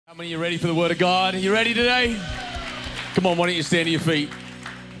How many of you ready for the Word of God? Are you ready today? Come on, why don't you stand to your feet?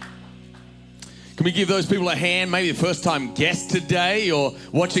 Can we give those people a hand? Maybe the first time guest today or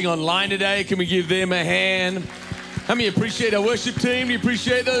watching online today. Can we give them a hand? How many appreciate our worship team? Do you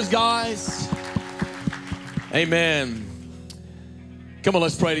appreciate those guys? Amen. Come on,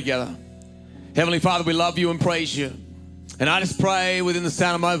 let's pray together. Heavenly Father, we love you and praise you. And I just pray within the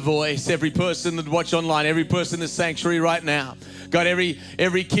sound of my voice, every person that watch online, every person in the sanctuary right now, God, every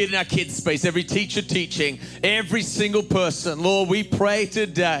kid in our kids space, every teacher teaching, every single person, Lord, we pray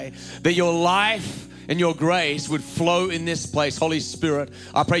today that your life and your grace would flow in this place. Holy Spirit,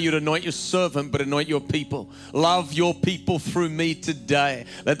 I pray you'd anoint your servant, but anoint your people. Love your people through me today.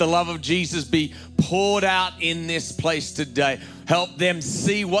 Let the love of Jesus be poured out in this place today. Help them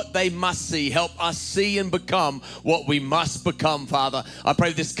see what they must see. Help us see and become what we must become, Father. I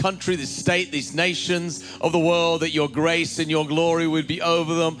pray this country, this state, these nations of the world, that your grace and your glory would be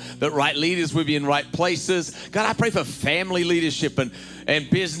over them, that right leaders would be in right places. God, I pray for family leadership and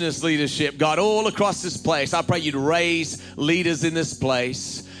business leadership, God, all across this place. I pray you'd raise leaders in this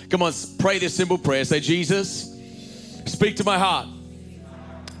place. Come on, pray this simple prayer. Say, Jesus, speak to my heart.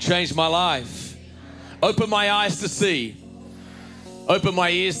 Change my life. Open my eyes to see. Open my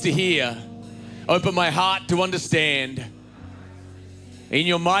ears to hear. Open my heart to understand. In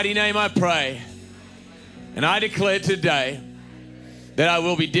your mighty name I pray. And I declare today that I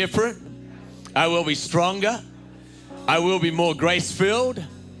will be different. I will be stronger. I will be more grace-filled.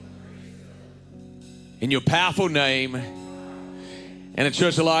 In your powerful name. And the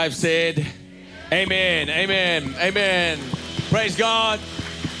Church Alive said, amen, amen, amen. Praise God.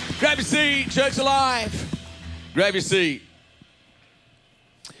 Grab your seat, Church Alive. Grab your seat.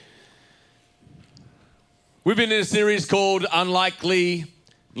 We've been in a series called Unlikely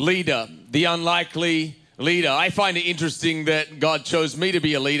Leader, the Unlikely Leader. I find it interesting that God chose me to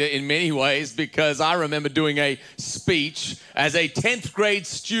be a leader in many ways, because I remember doing a speech as a 10th grade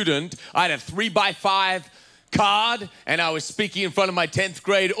student. I had a 3x5 card and I was speaking in front of my 10th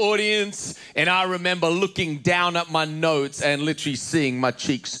grade audience, and I remember looking down at my notes and literally seeing my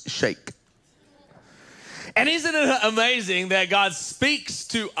cheeks shake. And isn't it amazing that God speaks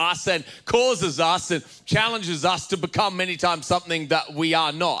to us and causes us and challenges us to become many times something that we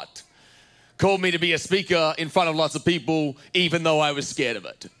are not? Called me to be a speaker in front of lots of people, even though I was scared of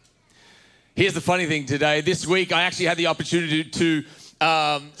it. Here's the funny thing today. This week, I actually had the opportunity to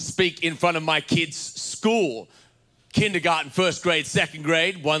speak in front of my kids' school. Kindergarten, first grade, second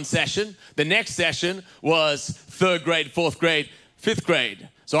grade, one session. The next session was third grade, fourth grade, fifth grade.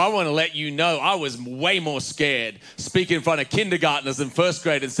 So I want to let you know I was way more scared speaking in front of kindergartners in first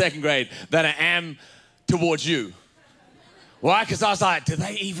grade and second grade than I am towards you. Why? Because I was like, do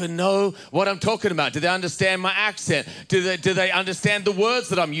they even know what I'm talking about? Do they understand my accent? Do they understand the words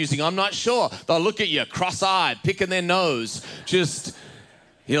that I'm using? I'm not sure. They'll look at you cross-eyed, picking their nose. Just,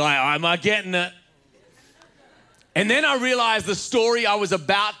 you're like, am I getting it? And then I realized the story I was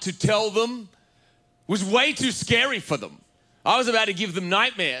about to tell them was way too scary for them. I was about to give them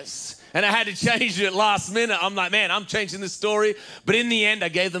nightmares, and I had to change it last minute. I'm like, man, I'm changing this story. But in the end, I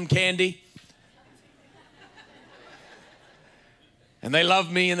gave them candy. And they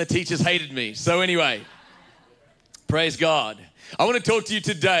loved me, and the teachers hated me. So anyway, praise God. I want to talk to you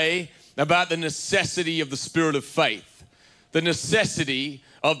today about the necessity of the spirit of faith. The necessity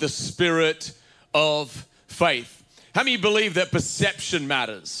of the spirit of faith. How many believe that perception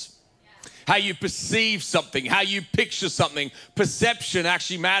matters? How you perceive something, how you picture something. Perception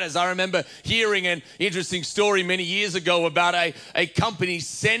actually matters. I remember hearing an interesting story many years ago about a company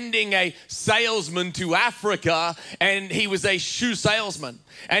sending a salesman to Africa, and he was a shoe salesman.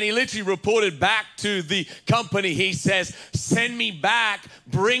 And he literally reported back to the company. He says, send me back,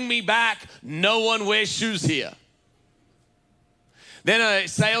 bring me back. No one wears shoes here. Then a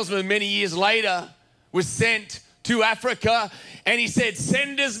salesman many years later was sent to Africa, and he said,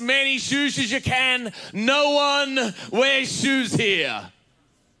 send as many shoes as you can. No one wears shoes here.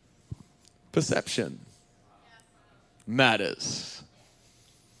 Perception matters.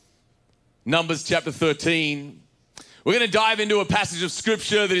 Numbers chapter 13. We're going to dive into a passage of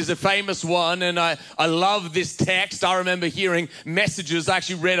scripture that is a famous one, and I love this text. I remember hearing messages. I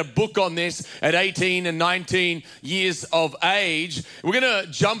actually read a book on this at 18 and 19 years of age. We're going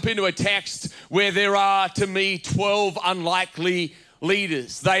to jump into a text where there are, to me, 12 unlikely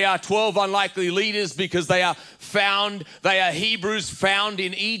leaders. They are 12 unlikely leaders because they are Hebrews found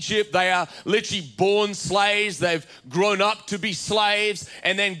in Egypt. They are literally born slaves. They've grown up to be slaves,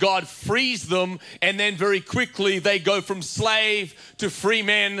 and then God frees them, and then very quickly they go from slave to free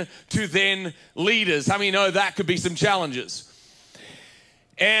men to then leaders. How many know that could be some challenges?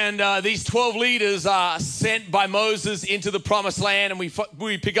 And these 12 leaders are sent by Moses into the promised land. And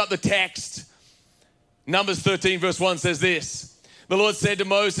we pick up the text. Numbers 13 verse 1 says this. The Lord said to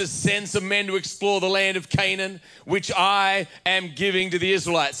Moses, send some men to explore the land of Canaan, which I am giving to the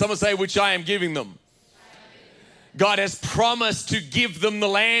Israelites. Someone say, which I am giving them. God has promised to give them the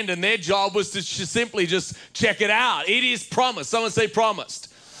land, and their job was to simply just check it out. It is promised. Someone say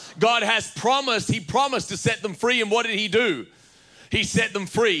promised. God has promised. He promised to set them free. And what did he do? He set them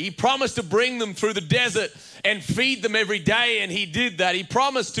free. He promised to bring them through the desert and feed them every day, and he did that. He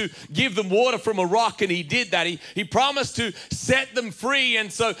promised to give them water from a rock, and he did that. He promised to set them free, and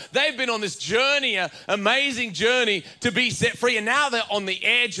so they've been on this journey, an amazing journey to be set free, and now they're on the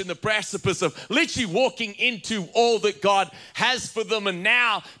edge and the precipice of literally walking into all that God has for them, and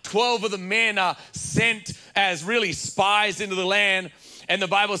now 12 of the men are sent as really spies into the land. And the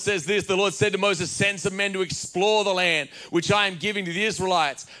Bible says this, the Lord said to Moses, send some men to explore the land, which I am giving to the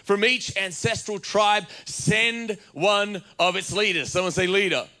Israelites. From each ancestral tribe, send one of its leaders. Someone say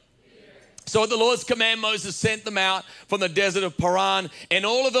leader. So at the Lord's command, Moses sent them out from the desert of Paran, and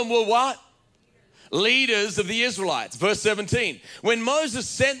all of them were what? Leaders of the Israelites. Verse 17, when Moses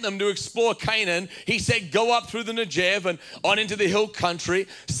sent them to explore Canaan, he said, go up through the Negev and on into the hill country,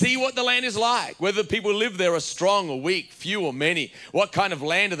 see what the land is like, whether the people who live there are strong or weak, few or many. What kind of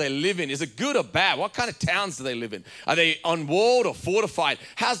land do they live in? Is it good or bad? What kind of towns do they live in? Are they unwalled or fortified?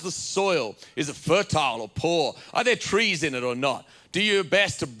 How's the soil? Is it fertile or poor? Are there trees in it or not? Do your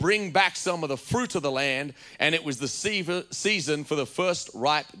best to bring back some of the fruit of the land. And it was the season for the first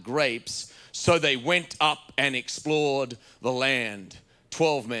ripe grapes. So they went up and explored the land.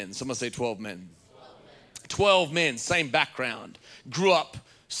 12 men. Someone say 12 men. 12 men, same background. Grew up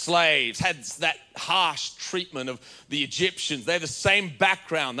slaves, had that harsh treatment of the Egyptians. They have the same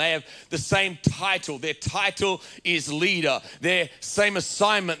background. They have the same title. Their title is leader. Their same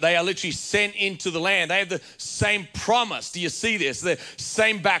assignment. They are literally sent into the land. They have the same promise. Do you see this? The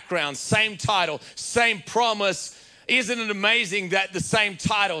same background, same title, same promise. Isn't it amazing that the same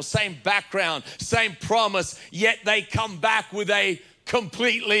title, same background, same promise, yet they come back with a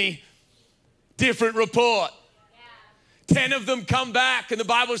completely different report? 10 of them come back, and the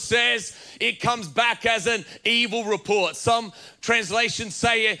Bible says it comes back as an evil report. Some translations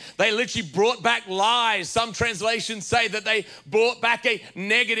say they literally brought back lies. Some translations say that they brought back a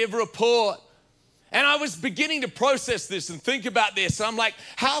negative report. And I was beginning to process this and think about this. And I'm like,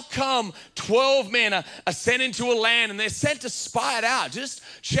 how come 12 men are sent into a land and they're sent to spy it out? Just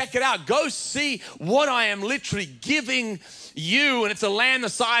check it out. Go see what I am literally giving you. And it's a land the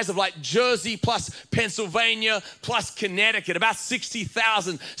size of like Jersey plus Pennsylvania plus Connecticut, about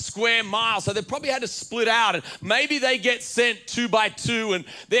 60,000 square miles. So they probably had to split out. And maybe they get sent 2 by 2 and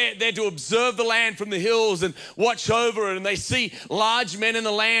they're to observe the land from the hills and watch over it. And they see large men in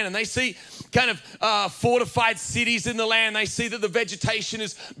the land and they see kind of fortified cities in the land. They see that the vegetation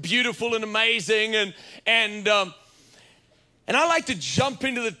is beautiful and amazing. And I like to jump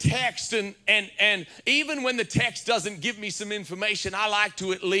into the text and even when the text doesn't give me some information, I like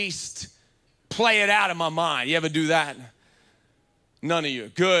to at least play it out in my mind. You ever do that? None of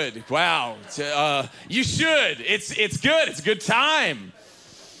you. Good. Wow. You should. It's good. It's a good time.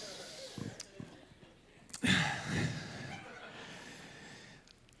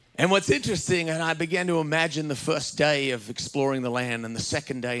 And what's interesting, and I began to imagine the first day of exploring the land, and the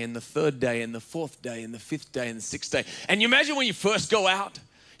second day, and the third day, and the fourth day, and the fifth day, and the sixth day. And you imagine when you first go out,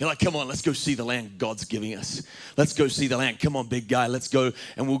 you're like, come on, let's go see the land God's giving us. Let's go see the land. Come on, big guy, let's go,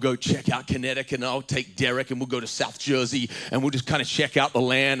 and we'll go check out Connecticut, and I'll take Derek, and we'll go to South Jersey, and we'll just kind of check out the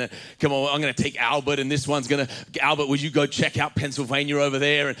land. And come on, I'm going to take Albert, and this one's going to, Albert, would you go check out Pennsylvania over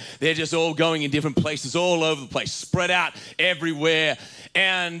there? And they're just all going in different places all over the place, spread out everywhere.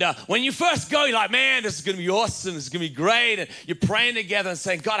 And when you first go, you're like, man, this is going to be awesome. This is going to be great. And you're praying together and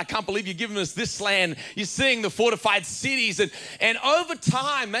saying, God, I can't believe you're giving us this land. You're seeing the fortified cities. And over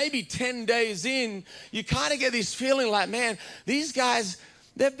time, maybe 10 days in, you kind of get this feeling like, man, these guys,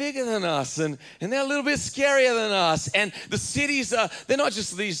 they're bigger than us and they're a little bit scarier than us. And the cities, they're not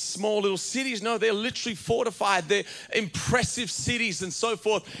just these small little cities. No, they're literally fortified. They're impressive cities and so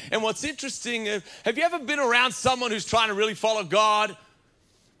forth. And what's interesting, have you ever been around someone who's trying to really follow God,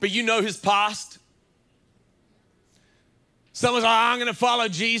 but you know his past? Someone's like, I'm going to follow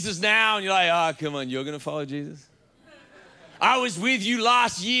Jesus now. And you're like, oh, come on, you're going to follow Jesus? I was with you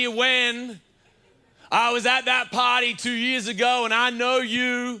last year when I was at that party 2 years ago, and I know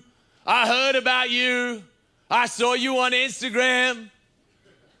you. I heard about you. I saw you on Instagram.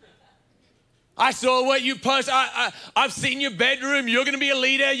 I saw what you post. I've seen your bedroom. You're going to be a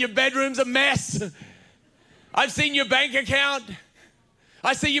leader. Your bedroom's a mess. I've seen your bank account.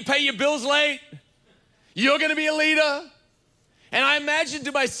 I see you pay your bills late. You're going to be a leader. And I imagine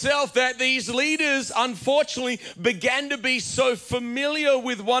to myself that these leaders, unfortunately, began to be so familiar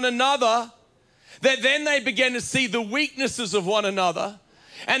with one another that then they began to see the weaknesses of one another.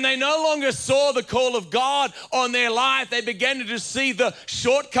 And they no longer saw the call of God on their life. They began to just see the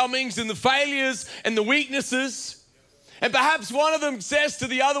shortcomings and the failures and the weaknesses. And perhaps one of them says to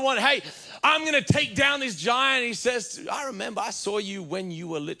the other one, hey, I'm going to take down this giant. He says, I remember I saw you when you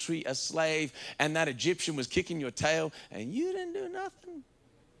were literally a slave and that Egyptian was kicking your tail and you didn't do nothing.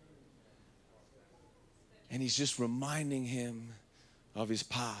 And he's just reminding him of his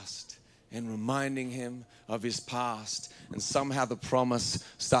past and reminding him of his past. And somehow the promise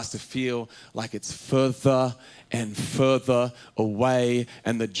starts to feel like it's further and further away,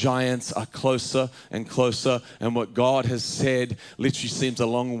 and the giants are closer and closer, and what God has said literally seems a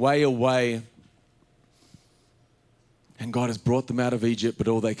long way away. And God has brought them out of Egypt, but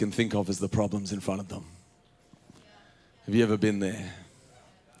all they can think of is the problems in front of them. Have you ever been there?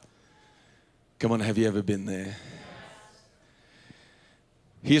 Come on, have you ever been there?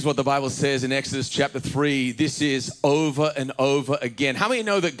 Here's what the Bible says in Exodus chapter 3. This is over and over again. How many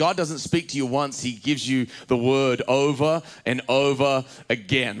know that God doesn't speak to you once? He gives you the word over and over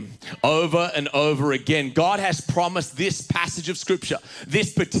again. Over and over again. God has promised this passage of scripture,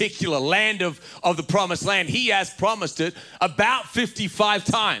 this particular land of the promised land. He has promised it about 55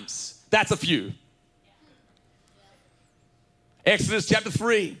 times. That's a few. Exodus chapter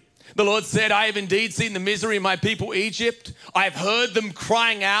 3. The Lord said, I have indeed seen the misery of my people Egypt. I have heard them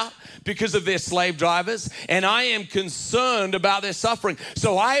crying out because of their slave drivers, and I am concerned about their suffering.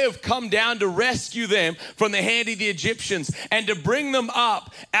 So I have come down to rescue them from the hand of the Egyptians and to bring them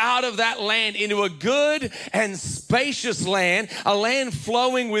up out of that land into a good and spacious land, a land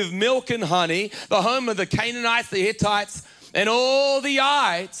flowing with milk and honey, the home of the Canaanites, the Hittites, and all the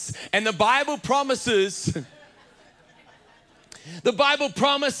ites. And the Bible promises... The Bible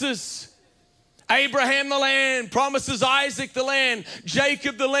promises Abraham the land, promises Isaac the land,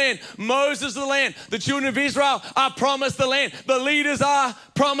 Jacob the land, Moses the land. The children of Israel are promised the land. The leaders are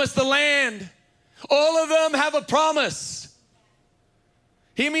promised the land. All of them have a promise.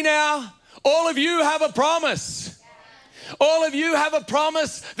 Hear me now. All of you have a promise. All of you have a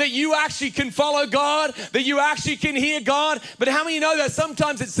promise that you actually can follow God, that you actually can hear God. But how many know that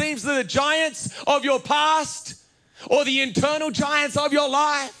sometimes it seems that the giants of your past or the internal giants of your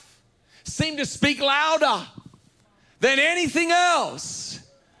life seem to speak louder than anything else?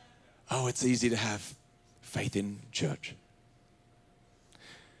 Oh, it's easy to have faith in church.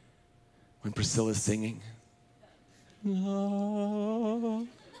 When Priscilla's singing. Oh.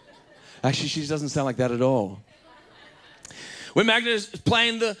 Actually, she doesn't sound like that at all. When Magda's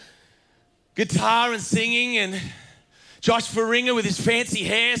playing the guitar and singing, and Josh Faringer with his fancy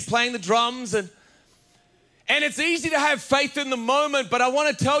hair is playing the drums, and it's easy to have faith in the moment, but I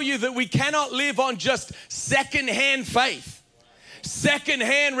want to tell you that we cannot live on just secondhand faith,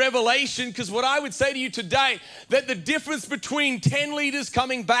 secondhand revelation, because what I would say to you today, that the difference between 10 leaders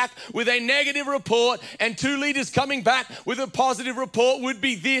coming back with a negative report and 2 leaders coming back with a positive report would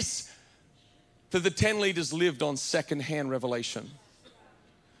be this, that the 10 leaders lived on secondhand revelation.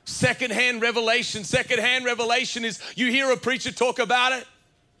 Secondhand revelation is you hear a preacher talk about it,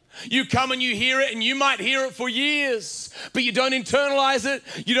 you come and you hear it, and you might hear it for years, but you don't internalize it.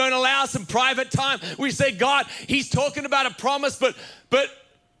 You don't allow some private time. We say, God, he's talking about a promise, but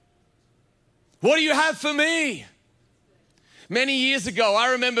what do you have for me? Many years ago,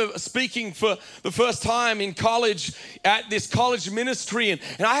 I remember speaking for the first time in college at this college ministry, and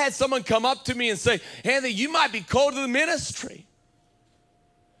I had someone come up to me and say, Anthony, you might be called to the ministry.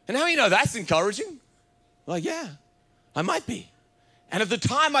 And how do you know that's encouraging? Like, yeah, I might be. And at the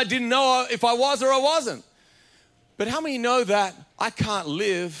time, I didn't know if I was or I wasn't. But how many know that I can't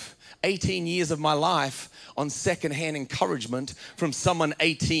live 18 years of my life on secondhand encouragement from someone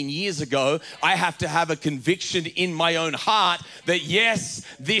 18 years ago? I have to have a conviction in my own heart that, yes,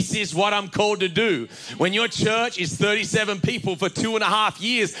 this is what I'm called to do. When your church is 37 people for 2.5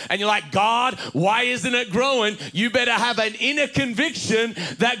 years and you're like, God, why isn't it growing? You better have an inner conviction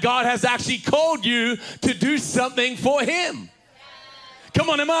that God has actually called you to do something for Him. Come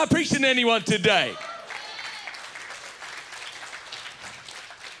on, am I preaching to anyone today?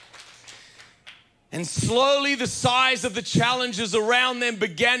 And slowly the size of the challenges around them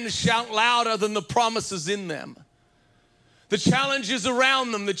began to shout louder than the promises in them. the challenges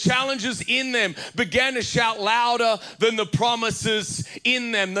around them, the challenges in them began to shout louder than the promises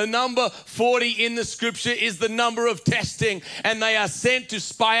in them. The number 40 in the scripture is the number of testing, and they are sent to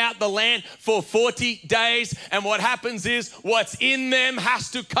spy out the land for 40 days. And what happens is what's in them has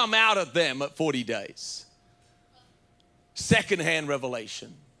to come out of them at 40 days. Secondhand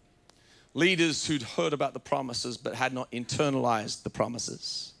revelation. Leaders who'd heard about the promises but had not internalized the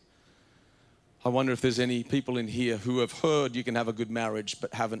promises. I wonder if there's any people in here who have heard you can have a good marriage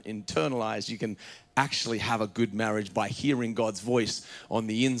but haven't internalized you can actually have a good marriage by hearing God's voice on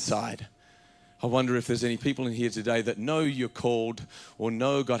the inside. I wonder if there's any people in here today that know you're called or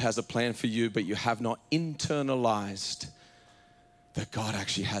know God has a plan for you, but you have not internalized that God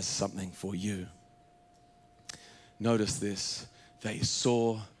actually has something for you. Notice this. They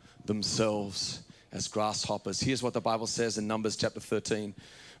saw themselves as grasshoppers. Here's what the Bible says in Numbers chapter 13,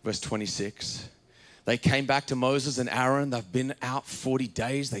 verse 26. They came back to Moses and Aaron. They've been out 40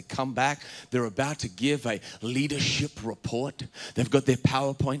 days. They come back. They're about to give a leadership report. They've got their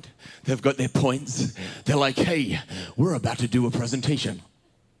PowerPoint. They've got their points. They're like, hey, we're about to do a presentation.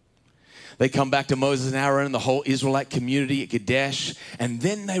 They come back to Moses and Aaron and the whole Israelite community at Kadesh, and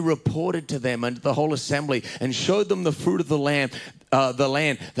then they reported to them and the whole assembly and showed them the fruit of the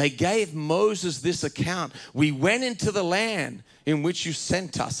land. They gave Moses this account. We went into the land in which you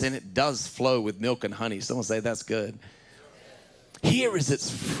sent us, and it does flow with milk and honey. Someone say that's good. Here is its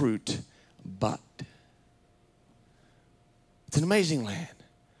fruit, but it's an amazing land.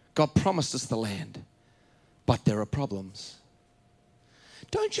 God promised us the land, but there are problems.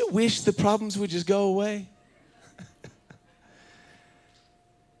 Don't you wish the problems would just go away?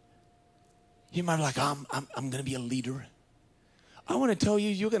 You might be like, I'm going to be a leader. I want to tell you,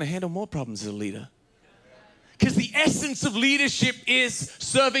 you're going to handle more problems as a leader. Because the essence of leadership is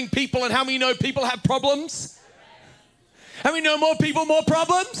serving people. And how many know people have problems? How many know more people, more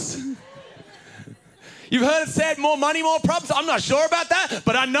problems? You've heard it said, more money, more problems. I'm not sure about that,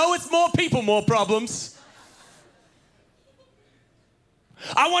 but I know it's more people, more problems.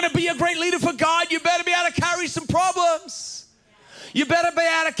 I want to be a great leader for God. You better be able to carry some problems. You better be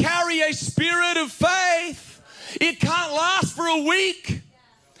able to carry a spirit of faith. It can't last for a week.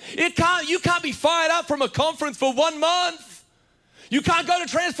 You can't be fired up from a conference for 1 month. You can't go to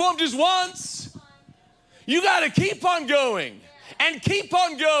Transform just once. You got to keep on going and keep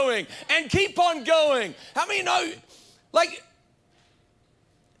on going and keep on going. How many know, like,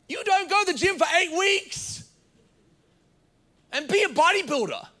 you don't go to the gym for 8 weeks and be a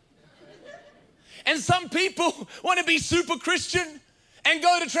bodybuilder. And some people want to be super Christian and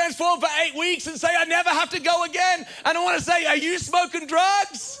go to Transform for 8 weeks and say, I never have to go again. And I want to say, are you smoking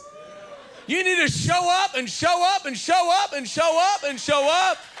drugs? You need to show up and show up and show up and show up and show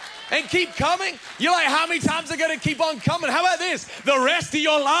up and keep coming. You're like, how many times are going to keep on coming? How about this? The rest of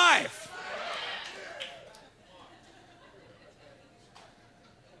your life.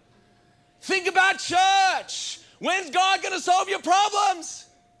 Think about church. When's God going to solve your problems?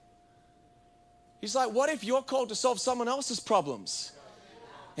 He's like, what if you're called to solve someone else's problems?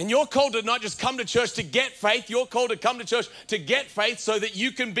 And you're called to not just come to church to get faith. You're called to come to church to get faith so that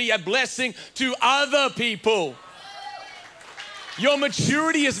you can be a blessing to other people. Your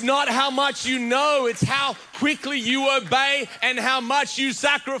maturity is not how much you know. It's how quickly you obey and how much you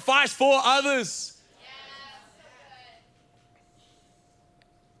sacrifice for others.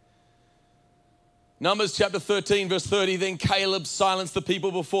 Numbers chapter 13, verse 30, then Caleb silenced the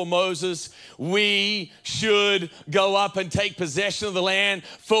people before Moses. We should go up and take possession of the land,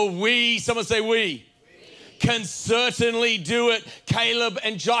 for we, someone say we, can certainly do it. Caleb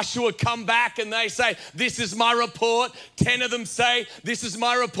and Joshua come back and they say, this is my report. 10 of them say, this is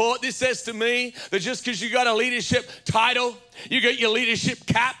my report. This says to me that just because you got a leadership title, you got your leadership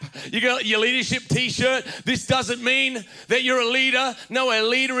cap, you got your leadership t-shirt, this doesn't mean that you're a leader. No, a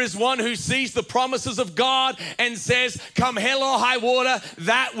leader is one who sees the promises of God and says, come hell or high water,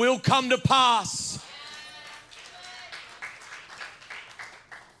 that will come to pass.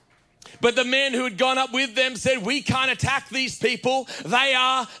 But the men who had gone up with them said, we can't attack these people. They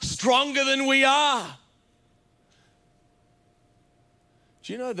are stronger than we are.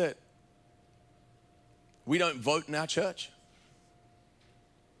 Do you know that we don't vote in our church?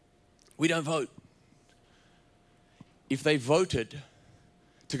 We don't vote. If they voted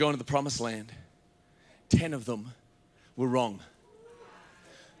to go into the promised land, 10 of them were wrong.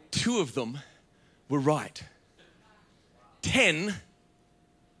 2 of them were right. 10,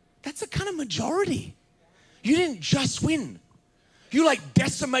 that's a kind of majority. You didn't just win. You like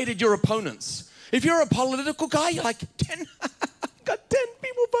decimated your opponents. If you're a political guy, you're like, 10, got 10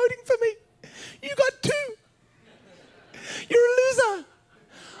 people voting for me. You got 2. You're a loser.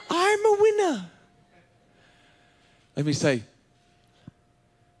 I'm a winner. Let me say,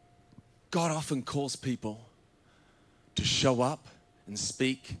 God often calls people to show up and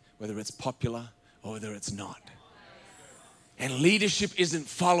speak, whether it's popular or whether it's not. And leadership isn't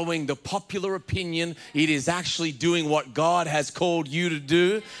following the popular opinion. It is actually doing what God has called you to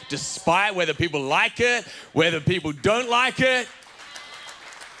do, despite whether people like it, whether people don't like it.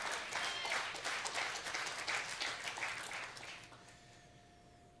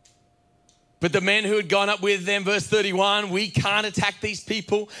 But the men who had gone up with them, verse 31, we can't attack these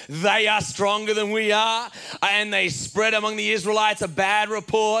people. They are stronger than we are. And they spread among the Israelites a bad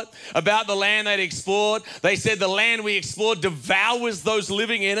report about the land they'd explored. They said, the land we explored devours those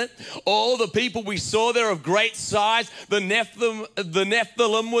living in it. All the people we saw there of great size, the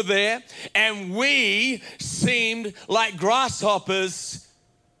Nephilim were there. And we seemed like grasshoppers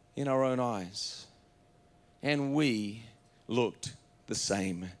in our own eyes. And we looked the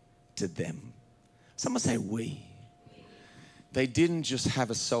same to them. Someone say we. They didn't just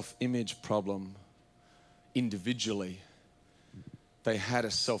have a self-image problem individually. They had a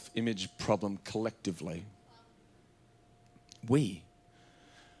self-image problem collectively. We.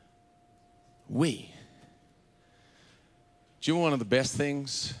 Do you know one of the best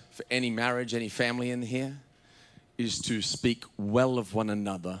things for any marriage, any family in here, is to speak well of one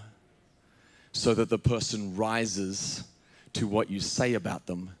another so that the person rises to what you say about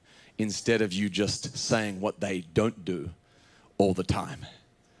them, instead of you just saying what they don't do all the time.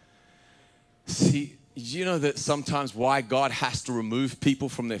 See, you know that sometimes why God has to remove people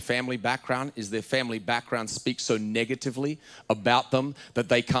from their family background is their family background speaks so negatively about them that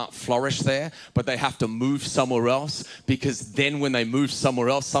they can't flourish there, but they have to move somewhere else, because then when they move somewhere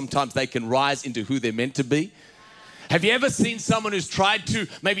else, sometimes they can rise into who they're meant to be. Have you ever seen someone who's tried to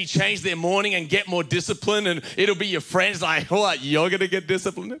maybe change their morning and get more disciplined, and it'll be your friends like, what, you're going to get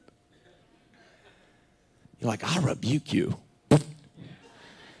disciplined? You're like, I rebuke you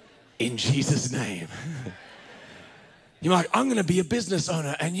in Jesus' name. You're like, I'm going to be a business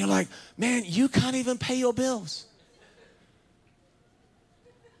owner. And you're like, man, you can't even pay your bills.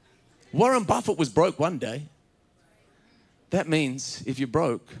 Warren Buffett was broke one day. That means if you're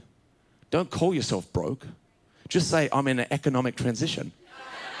broke, don't call yourself broke. Just say, I'm in an economic transition.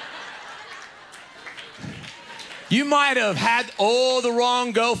 You might have had all the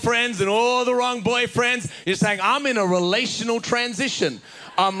wrong girlfriends and all the wrong boyfriends. You're saying, I'm in a relational transition.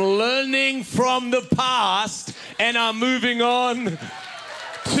 I'm learning from the past and I'm moving on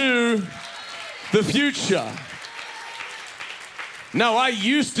to the future. No, I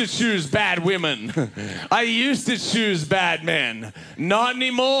used to choose bad women. I used to choose bad men. Not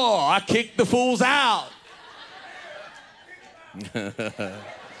anymore. I kick the fools out.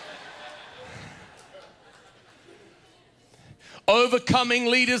 Overcoming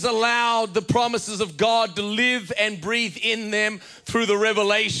leaders allowed the promises of God to live and breathe in them through the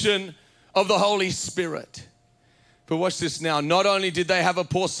revelation of the Holy Spirit. But watch this now. Not only did they have a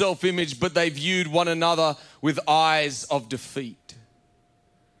poor self-image, but they viewed one another with eyes of defeat.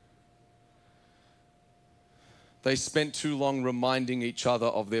 They spent too long reminding each other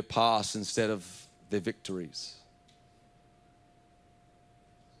of their past instead of their victories.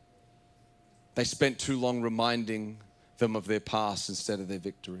 They spent too long reminding them of their past instead of their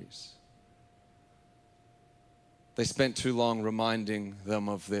victories. They spent too long reminding them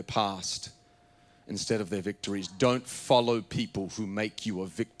of their past instead of their victories. Don't follow people who make you a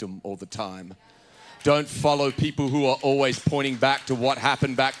victim all the time. Don't follow people who are always pointing back to what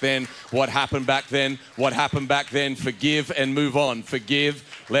happened back then, what happened back then, what happened back then. Forgive and move on. Forgive,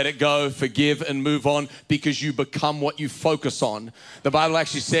 let it go, forgive and move on, because you become what you focus on. The Bible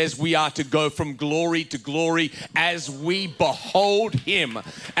actually says we are to go from glory to glory as we behold Him.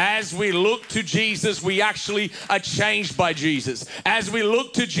 As we look to Jesus, we actually are changed by Jesus. As we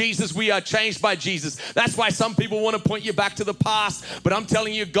look to Jesus, we are changed by Jesus. That's why some people want to point you back to the past, but I'm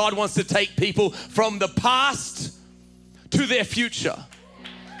telling you, God wants to take people from the past to their future.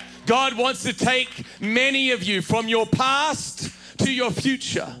 God wants to take many of you from your past to your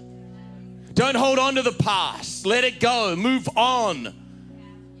future. Don't hold on to the past. Let it go. Move on.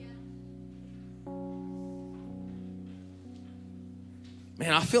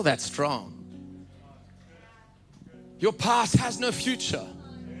 Man, I feel that strong. Your past has no future.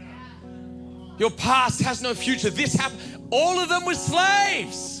 Your past has no future. This happened. All of them were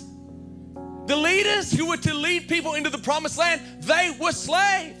slaves. The leaders who were to lead people into the promised land, they were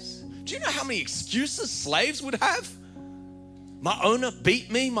slaves. Do you know how many excuses slaves would have? My owner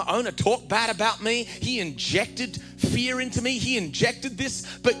beat me. My owner talked bad about me. He injected fear into me. He injected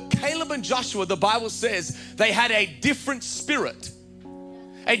this. But Caleb and Joshua, the Bible says, they had a different spirit.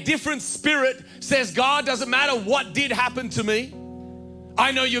 A different spirit says, God, doesn't matter what did happen to me.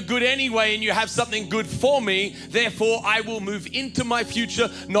 I know you're good anyway and you have something good for me. Therefore, I will move into my future,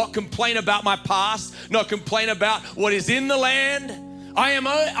 not complain about my past, not complain about what is in the land. I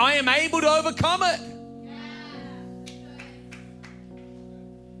am able to overcome it.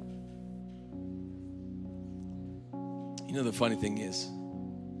 You know, the funny thing is,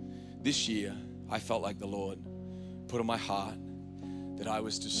 this year, I felt like the Lord put on my heart that I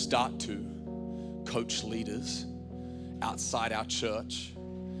was to start to coach leaders outside our church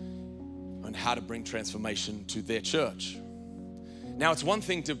on how to bring transformation to their church. Now, it's one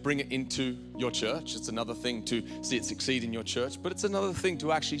thing to bring it into your church. It's another thing to see it succeed in your church. But it's another thing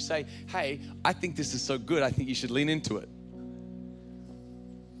to actually say, hey, I think this is so good. I think you should lean into it.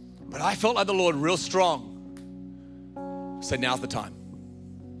 But I felt like the Lord real strong said, now's the time.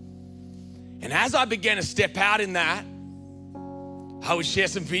 And as I began to step out in that, I would share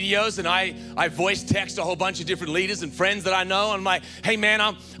some videos and I voice text a whole bunch of different leaders and friends that I know. I'm like, hey man,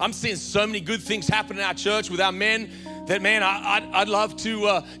 I'm seeing so many good things happen in our church with our men that, man, I'd love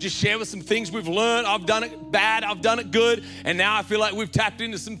to just share with some things we've learned. I've done it bad, I've done it good, and now I feel like we've tapped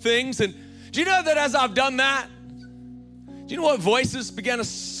into some things. And do you know that as I've done that, do you know what voices began to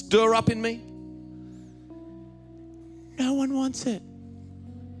stir up in me? No one wants it.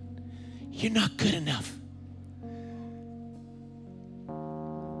 You're not good enough.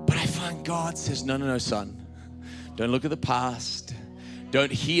 But I find God says, no, son. Don't look at the past.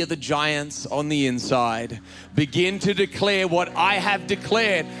 Don't hear the giants on the inside. Begin to declare what I have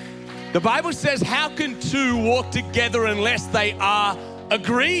declared. The Bible says, how can two walk together unless they are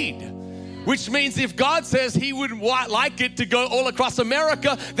agreed? Which means if God says he would like it to go all across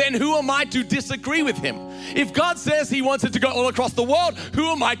America, then who am I to disagree with him? If God says he wants it to go all across the world, who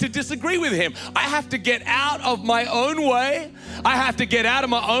am I to disagree with him? I have to get out of my own way. I have to get out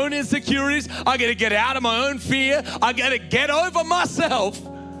of my own insecurities. I got to get out of my own fear. I got to get over myself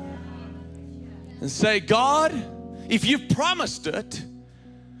and say, God, if you've promised it,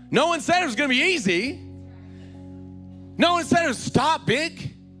 no one said it was going to be easy. No one said it would start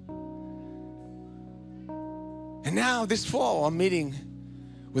big. And now this fall, I'm meeting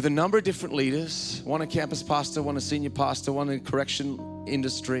with a number of different leaders, one a campus pastor, one a senior pastor, one in the correction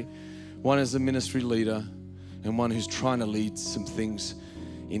industry, one as a ministry leader, and one who's trying to lead some things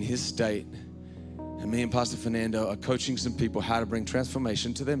in his state. And me and Pastor Fernando are coaching some people how to bring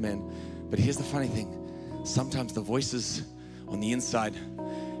transformation to their men. But here's the funny thing. Sometimes the voices on the inside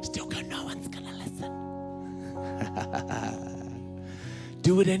still go, no one's gonna listen.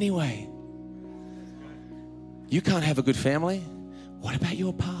 Do it anyway. You can't have a good family. What about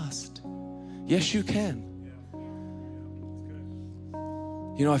your past? Yes, you can.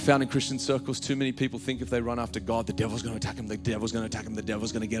 You know, I found in Christian circles, too many people think if they run after God, the devil's going to attack them, the devil's going to attack them, the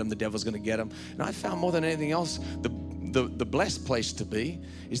devil's going to get them, the devil's going to get them. And I found more than anything else, the blessed place to be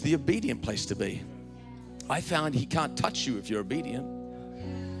is the obedient place to be. I found he can't touch you if you're obedient.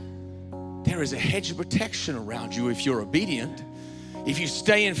 There is a hedge of protection around you if you're obedient. If you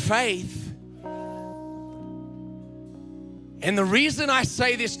stay in faith. And the reason I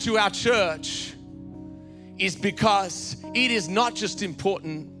say this to our church is because it is not just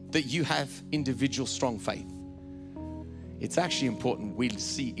important that you have individual strong faith. It's actually important we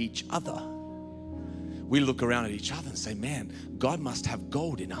see each other. We look around at each other and say, man, God must have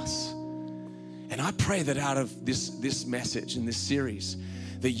gold in us. And I pray that out of this message in this series,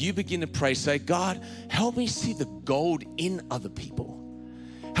 that you begin to pray, say, God, help me see the gold in other people.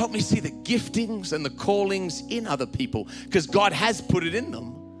 Help me see the giftings and the callings in other people, because God has put it in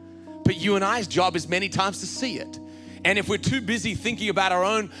them. But you and I's job is many times to see it. And if we're too busy thinking about our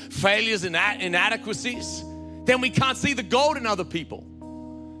own failures and inadequacies, then we can't see the gold in other people.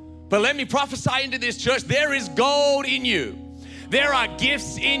 But let me prophesy into this church, there is gold in you. There are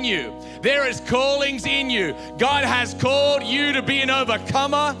gifts in you. There is callings in you. God has called you to be an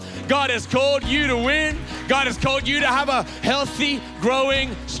overcomer. God has called you to win. God has called you to have a healthy,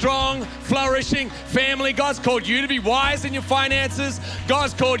 growing, strong, flourishing family. God's called you to be wise in your finances.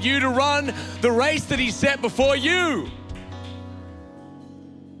 God's called you to run the race that he set before you.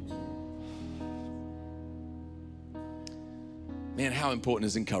 Man, how important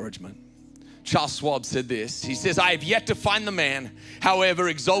is encouragement? Charles Schwab said this. He says, I have yet to find the man, however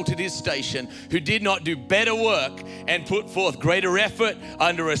exalted his station, who did not do better work and put forth greater effort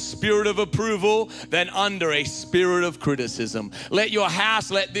under a spirit of approval than under a spirit of criticism. Let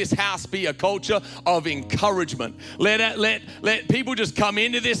this house be a culture of encouragement. Let people just come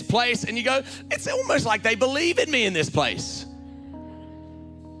into this place and you go, it's almost like they believe in me in this place.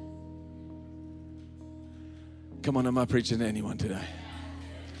 Come on, am I preaching to anyone today?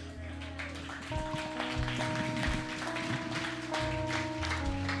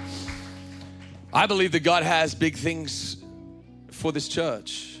 I believe that God has big things for this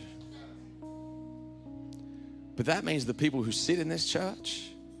church. But that means the people who sit in this church,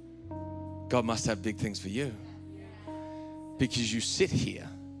 God must have big things for you. Because you sit here.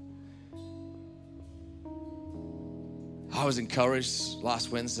 I was encouraged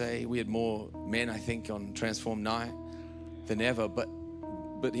last Wednesday. We had more men, I think, on Transform Night than ever. But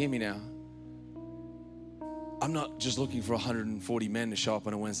hear me now. I'm not just looking for 140 men to show up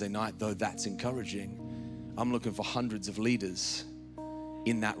on a Wednesday night, though that's encouraging. I'm looking for hundreds of leaders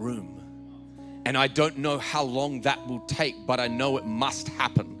in that room. And I don't know how long that will take, but I know it must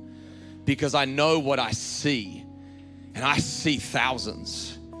happen because I know what I see. And I see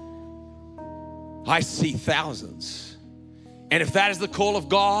thousands. I see thousands. And if that is the call of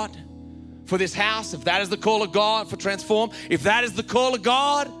God for this house, if that is the call of God for Transform, if that is the call of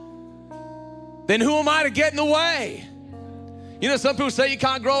God, then who am I to get in the way? You know, some people say you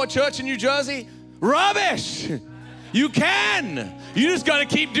can't grow a church in New Jersey. Rubbish! You can. You just got to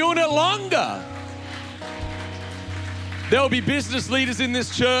keep doing it longer. There will be business leaders in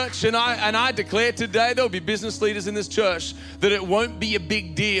this church, and I declare today there will be business leaders in this church that it won't be a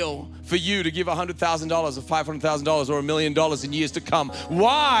big deal for you to give $100,000 or $500,000 or $1 million in years to come.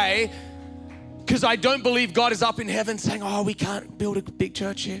 Why? Because I don't believe God is up in heaven saying, oh, we can't build a big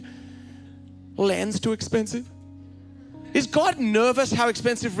church here. Land's too expensive. Is God nervous how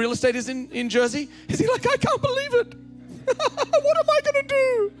expensive real estate is in Jersey? Is he like, I can't believe it. What am I going to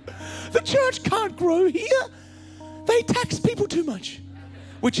do? The church can't grow here. They tax people too much,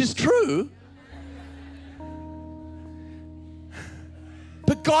 which is true.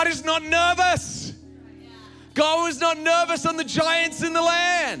 But God is not nervous. God is not nervous on the giants in the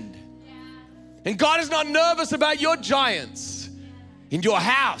land. And God is not nervous about your giants in your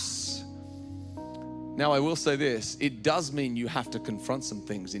house. Now, I will say this. It does mean you have to confront some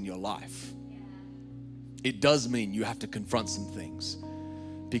things in your life. It does mean you have to confront some things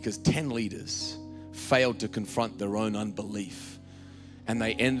because 10 leaders failed to confront their own unbelief. And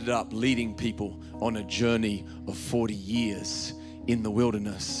they ended up leading people on a journey of 40 years in the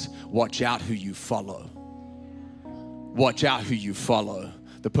wilderness. Watch out who you follow. Watch out who you follow.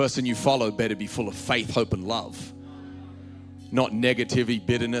 The person you follow better be full of faith, hope, and love. Not negativity,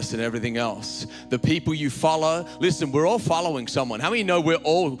 bitterness, and everything else. The people you follow, listen, we're all following someone. How many know we're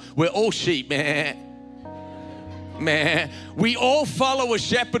all sheep, man? We all follow a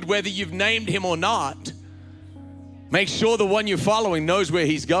shepherd, whether you've named him or not. Make sure the one you're following knows where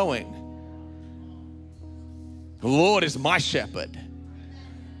he's going. The Lord is my shepherd.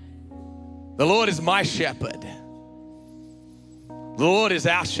 The Lord is my shepherd. The Lord is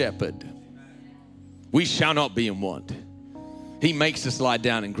our shepherd. We shall not be in want. He makes us lie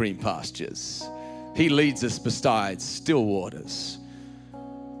down in green pastures. He leads us beside still waters.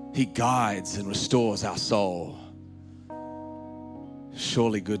 He guides and restores our soul.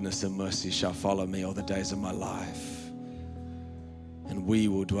 Surely goodness and mercy shall follow me all the days of my life. And we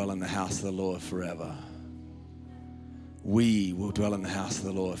will dwell in the house of the Lord forever. We will dwell in the house of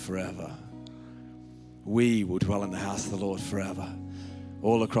the Lord forever. We will dwell in the house of the Lord forever.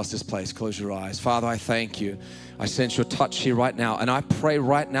 All across this place, close your eyes. Father, I thank you. I sense your touch here right now. And I pray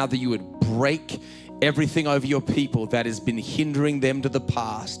right now that you would break everything over your people that has been hindering them to the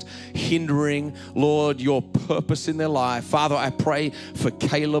past, hindering, Lord, your purpose in their life. Father, I pray for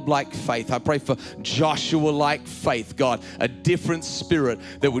Caleb-like faith. I pray for Joshua-like faith, God, a different spirit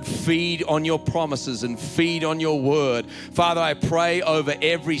that would feed on your promises and feed on your word. Father, I pray over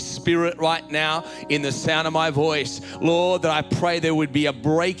every spirit right now in the sound of my voice, Lord, that I pray there would be a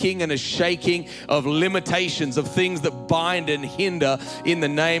breaking and a shaking of limitations, of things that bind and hinder in the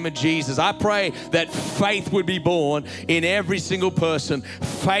name of Jesus. I pray that faith would be born in every single person.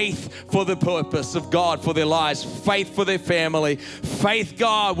 Faith for the purpose of God for their lives. Faith for their family. Faith,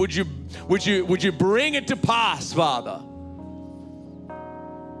 God, would you bring it to pass, Father?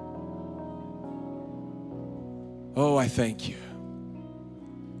 Oh, I thank you.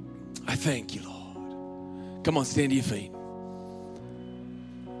 I thank you, Lord. Come on, stand to your feet.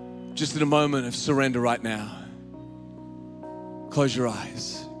 Just in a moment of surrender right now. Close your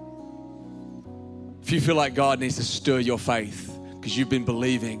eyes. If you feel like God needs to stir your faith because you've been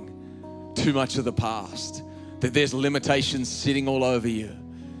believing too much of the past, that there's limitations sitting all over you,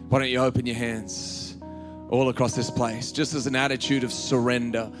 why don't you open your hands all across this place, just as an attitude of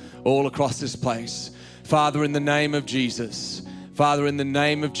surrender all across this place. Father, in the name of Jesus, Father, in the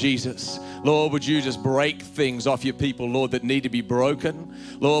name of Jesus, Lord, would you just break things off your people, Lord, that need to be broken?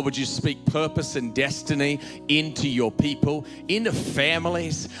 Lord, would you speak purpose and destiny into your people, into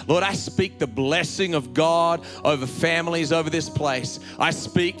families? Lord, I speak the blessing of God over families over this place. I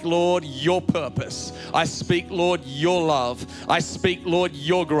speak, Lord, your purpose. I speak, Lord, your love. I speak, Lord,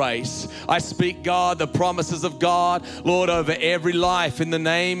 your grace. I speak, God, the promises of God, Lord, over every life. In the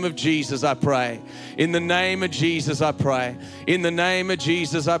name of Jesus, I pray. In the name of Jesus, I pray. In the name of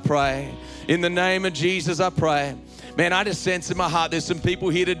Jesus, I pray. In the name of Jesus, I pray. Man, I just sense in my heart there's some people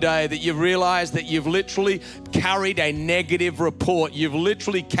here today that you've realized that you've literally carried a negative report. You've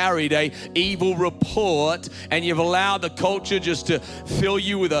literally carried a evil report, and you've allowed the culture just to fill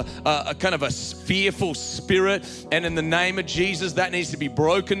you with a kind of a fearful spirit. And in the name of Jesus, that needs to be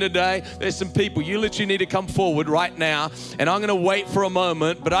broken today. There's some people, you literally need to come forward right now. And I'm going to wait for a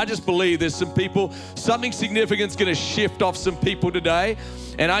moment, but I just believe there's some people, something significant's going to shift off some people today.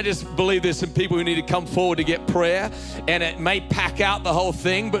 And I just believe there's some people who need to come forward to get prayer. And it may pack out the whole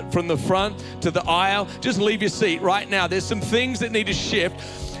thing, but from the front to the aisle, just leave your seat right now. There's some things that need to shift.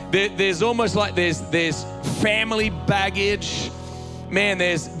 There's almost like there's family baggage. Man,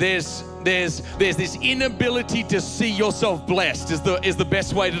 there's this inability to see yourself blessed is the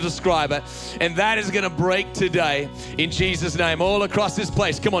best way to describe it. And that is going to break today in Jesus' name all across this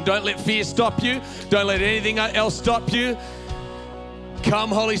place. Come on, don't let fear stop you. Don't let anything else stop you.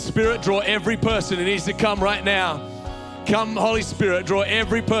 Come, Holy Spirit, draw every person who needs to come right now. Come, Holy Spirit, draw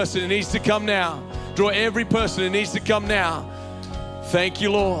every person who needs to come now. Draw every person who needs to come now. Thank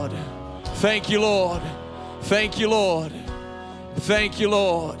you, Lord. Thank you, Lord. Thank you, Lord. Thank you,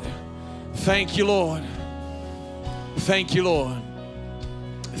 Lord. Thank you, Lord. Thank you, Lord.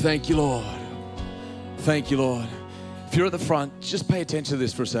 Thank you, Lord. Thank you, Lord. If you're at the front, just pay attention to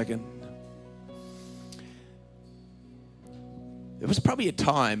this for a second. There was probably a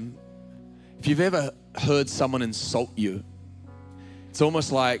time, if you've ever heard someone insult you, it's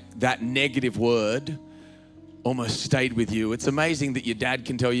almost like that negative word almost stayed with you. It's amazing that your dad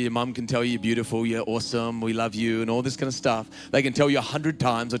can tell you, your mum can tell you, you're beautiful, you're awesome, we love you, and all this kind of stuff. They can tell you 100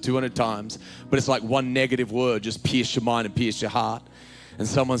 times or 200 times, but it's like one negative word just pierced your mind and pierced your heart. And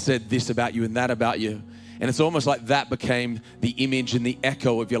someone said this about you and that about you. And it's almost like that became the image and the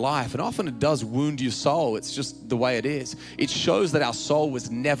echo of your life. And often it does wound your soul. It's just the way it is. It shows that our soul was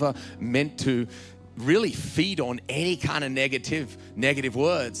never meant to really feed on any kind of negative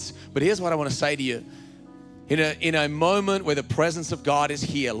words. But here's what I want to say to you. In a moment where the presence of God is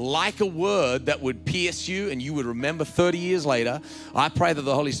here, like a word that would pierce you and you would remember 30 years later, I pray that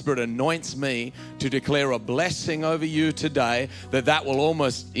the Holy Spirit anoints me to declare a blessing over you today, that will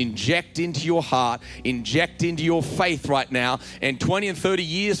almost inject into your heart, inject into your faith right now. And 20 and 30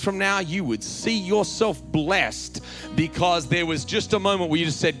 years from now, you would see yourself blessed because there was just a moment where you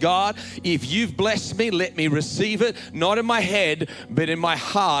just said, God, if you've blessed me, let me receive it, not in my head, but in my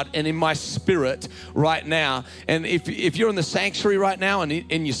heart and in my spirit right now. And if you're in the sanctuary right now and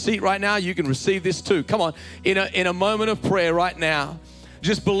in your seat right now, you can receive this too. Come on, in a moment of prayer right now,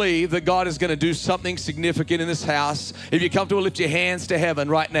 just believe that God is going to do something significant in this house. If you're comfortable, lift your hands to heaven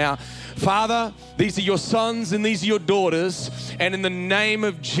right now. Father, these are your sons and these are your daughters. And in the name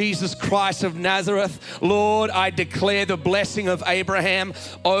of Jesus Christ of Nazareth, Lord, I declare the blessing of Abraham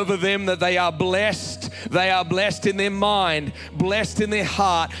over them, that they are blessed. They are blessed in their mind, blessed in their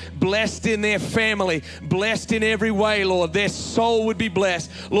heart, blessed in their family, blessed in every way, Lord. Their soul would be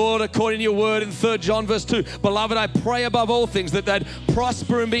blessed. Lord, according to your word in 3 John verse 2, beloved, I pray above all things that they'd prosper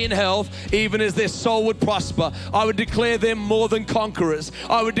and be in health, even as their soul would prosper. I would declare them more than conquerors.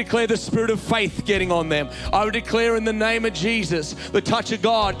 I would declare the spirit of faith getting on them. I would declare in the name of Jesus, the touch of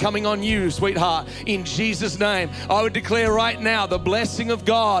God coming on you, sweetheart, in Jesus' name. I would declare right now the blessing of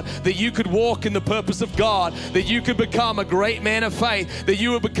God, that you could walk in the purpose of God, that you could become a great man of faith, that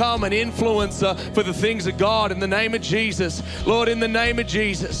you would become an influencer for the things of God in the name of Jesus. Lord, in the name of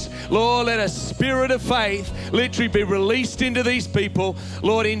Jesus, Lord, let a spirit of faith literally be released into these people,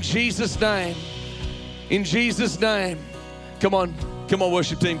 Lord, in Jesus' name. In Jesus' name. Come on,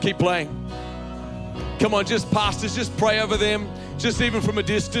 worship team, keep playing. Come on, just pastors, just pray over them. Just even from a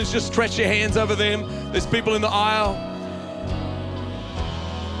distance, just stretch your hands over them. There's people in the aisle.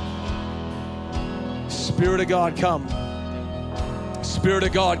 Spirit of God, come. Spirit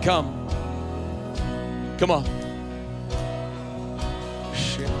of God, come. Come on.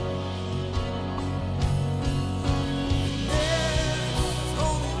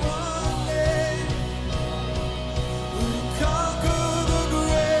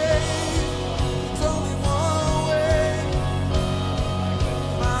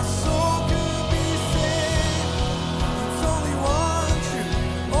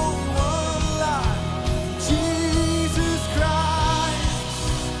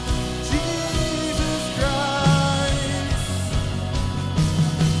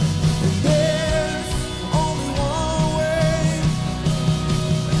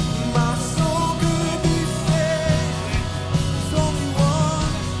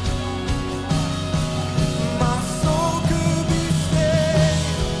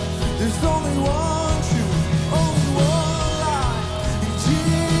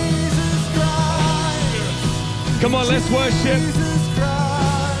 Come on, let's worship. Jesus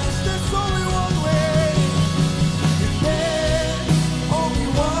Christ, there's only one way. And there's only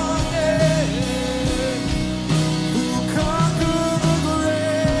one name. Who conquered the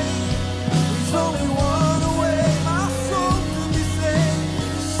grave? There's only one way. My soul could be saved.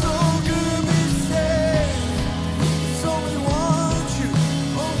 My soul could be saved. There's only one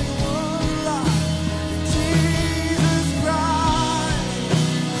truth, only one life. Jesus Christ.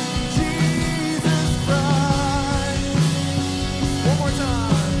 Jesus Christ. One more time.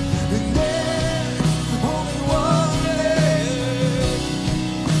 And there's only one name.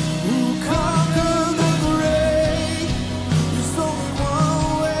 Who conquered the grave? There's only one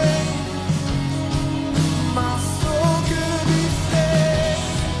way. My soul could be saved.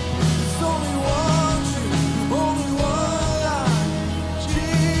 There's only one truth, only one life.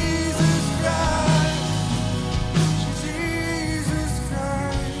 Jesus Christ. Jesus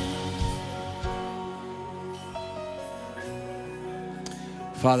Christ.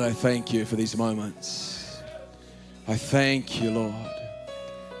 Father, I thank you for these moments. I thank you, Lord.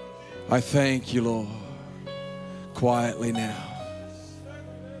 I thank you, Lord. Quietly now.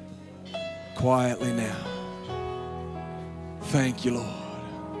 Quietly now. Thank you, Lord.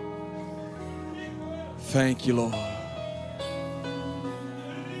 Thank you, Lord.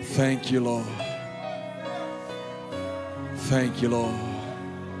 Thank you, Lord. Thank you, Lord.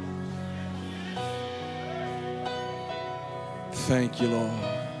 Thank you, Lord.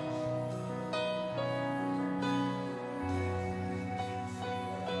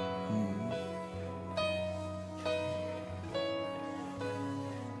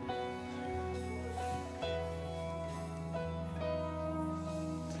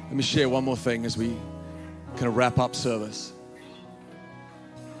 Let me share one more thing as we kind of wrap up service.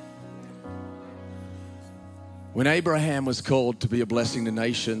 When Abraham was called to be a blessing to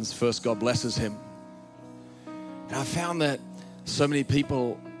nations, first God blesses him. And I found that so many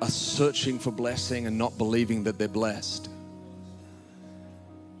people are searching for blessing and not believing that they're blessed.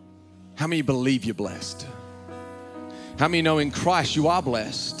 How many believe you're blessed? How many know in Christ you are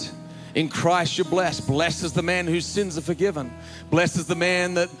blessed? In Christ you're blessed. Blessed is the man whose sins are forgiven. Blessed is the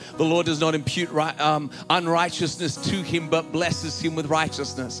man that the Lord does not impute unrighteousness to him, but blesses him with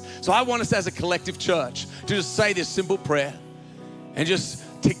righteousness. So I want us as a collective church to just say this simple prayer and just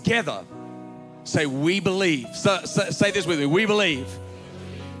together say, we believe. So say this with me. We believe.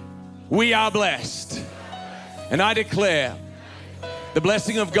 We are blessed. And I declare the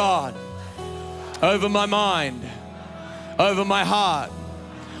blessing of God over my mind, over my heart,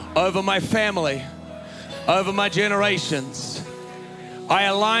 over my family, over my generations. I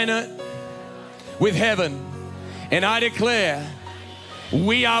align it with heaven, and I declare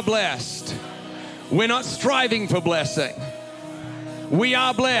we are blessed. We're not striving for blessing. We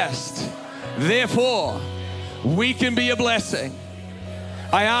are blessed. Therefore, we can be a blessing.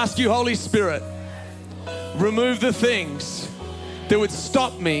 I ask you, Holy Spirit, remove the things that would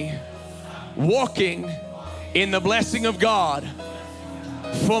stop me walking in the blessing of God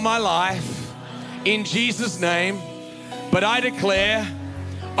for my life, in Jesus' name. But I declare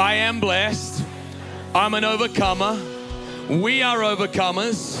I am blessed. I'm an overcomer. We are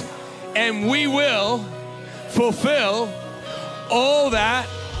overcomers, and we will fulfill all that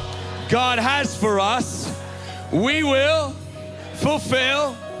God has for us. We will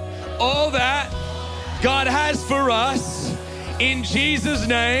fulfill all that God has for us in Jesus'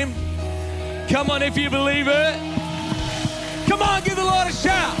 name. Come on, if you believe it. Come on, give the Lord a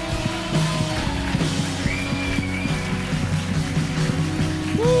shout.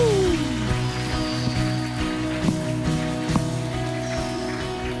 Woo.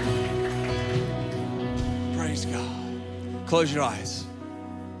 Praise God. Close your eyes.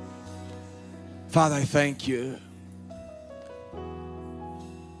 Father, I thank you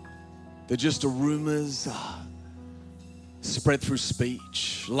that just rumors are spread through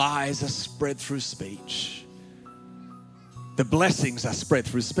speech. Lies are spread through speech. The blessings are spread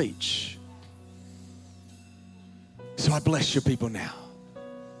through speech. So I bless your people now.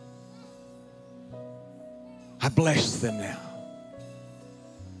 I bless them now.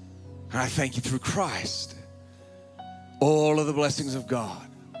 And I thank you through Christ. All of the blessings of God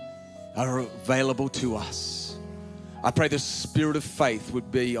are available to us. I pray the spirit of faith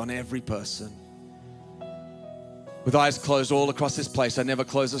would be on every person. With eyes closed all across this place, I never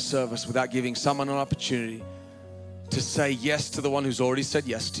close a service without giving someone an opportunity to say yes to the one who's already said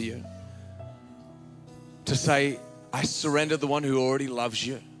yes to you. To say, I surrender the one who already loves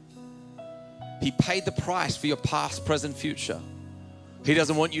you. He paid the price for your past, present, future. He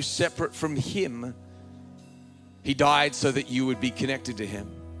doesn't want you separate from him. He died so that you would be connected to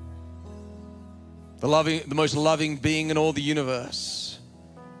him. The most loving being in all the universe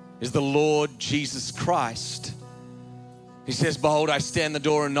is the Lord Jesus Christ. He says, behold, I stand at the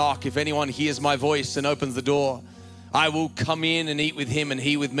door and knock. If anyone hears my voice and opens the door, I will come in and eat with him and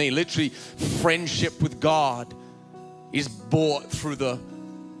he with me. Literally, friendship with God is bought through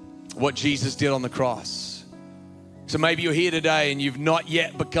what Jesus did on the cross. So maybe you're here today and you've not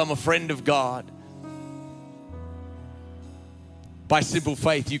yet become a friend of God. By simple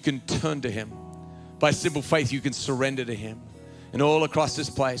faith, you can turn to him. By simple faith, you can surrender to him. And all across this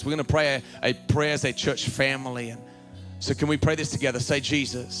place, we're going to pray a prayer as a church family. And so can we pray this together? Say,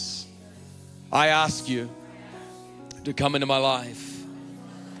 Jesus, I ask you to come into my life.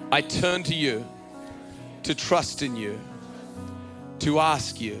 I turn to you to trust in you, to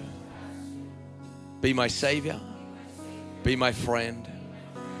ask you, be my Savior, be my friend,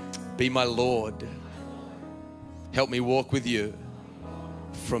 be my Lord. Help me walk with you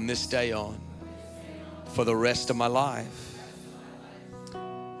from this day on for the rest of my life.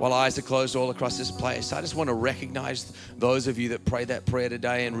 While eyes are closed all across this place, I just want to recognize those of you that prayed that prayer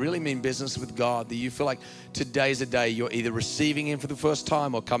today and really mean business with God, that you feel like today's a day you're either receiving him for the first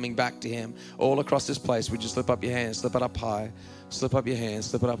time or coming back to him. All across this place, would you slip up your hands, slip it up high, slip up your hands,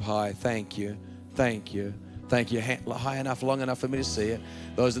 slip it up high. Thank you, thank you, thank you. High enough, long enough for me to see it.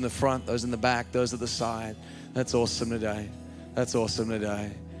 Those in the front, those in the back, those at the side. That's awesome today. That's awesome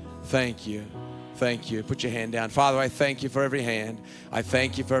today. Thank you. Thank you. Put your hand down. Father, I thank you for every hand. I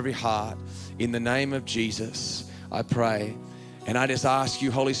thank you for every heart. In the name of Jesus, I pray. And I just ask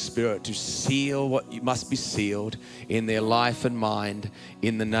you, Holy Spirit, to seal what must be sealed in their life and mind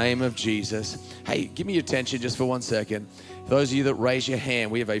in the name of Jesus. Hey, give me your attention just for 1 second. Those of you that raise your hand,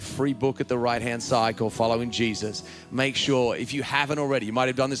 we have a free book at the right-hand side called Following Jesus. Make sure, if you haven't already, you might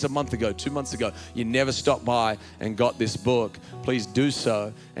have done this a month ago, 2 months ago, you never stopped by and got this book. Please do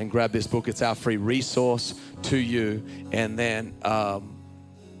so and grab this book. It's our free resource to you. And then,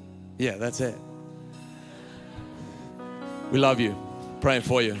 yeah, that's it. We love you. Praying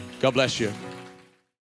for you. God bless you.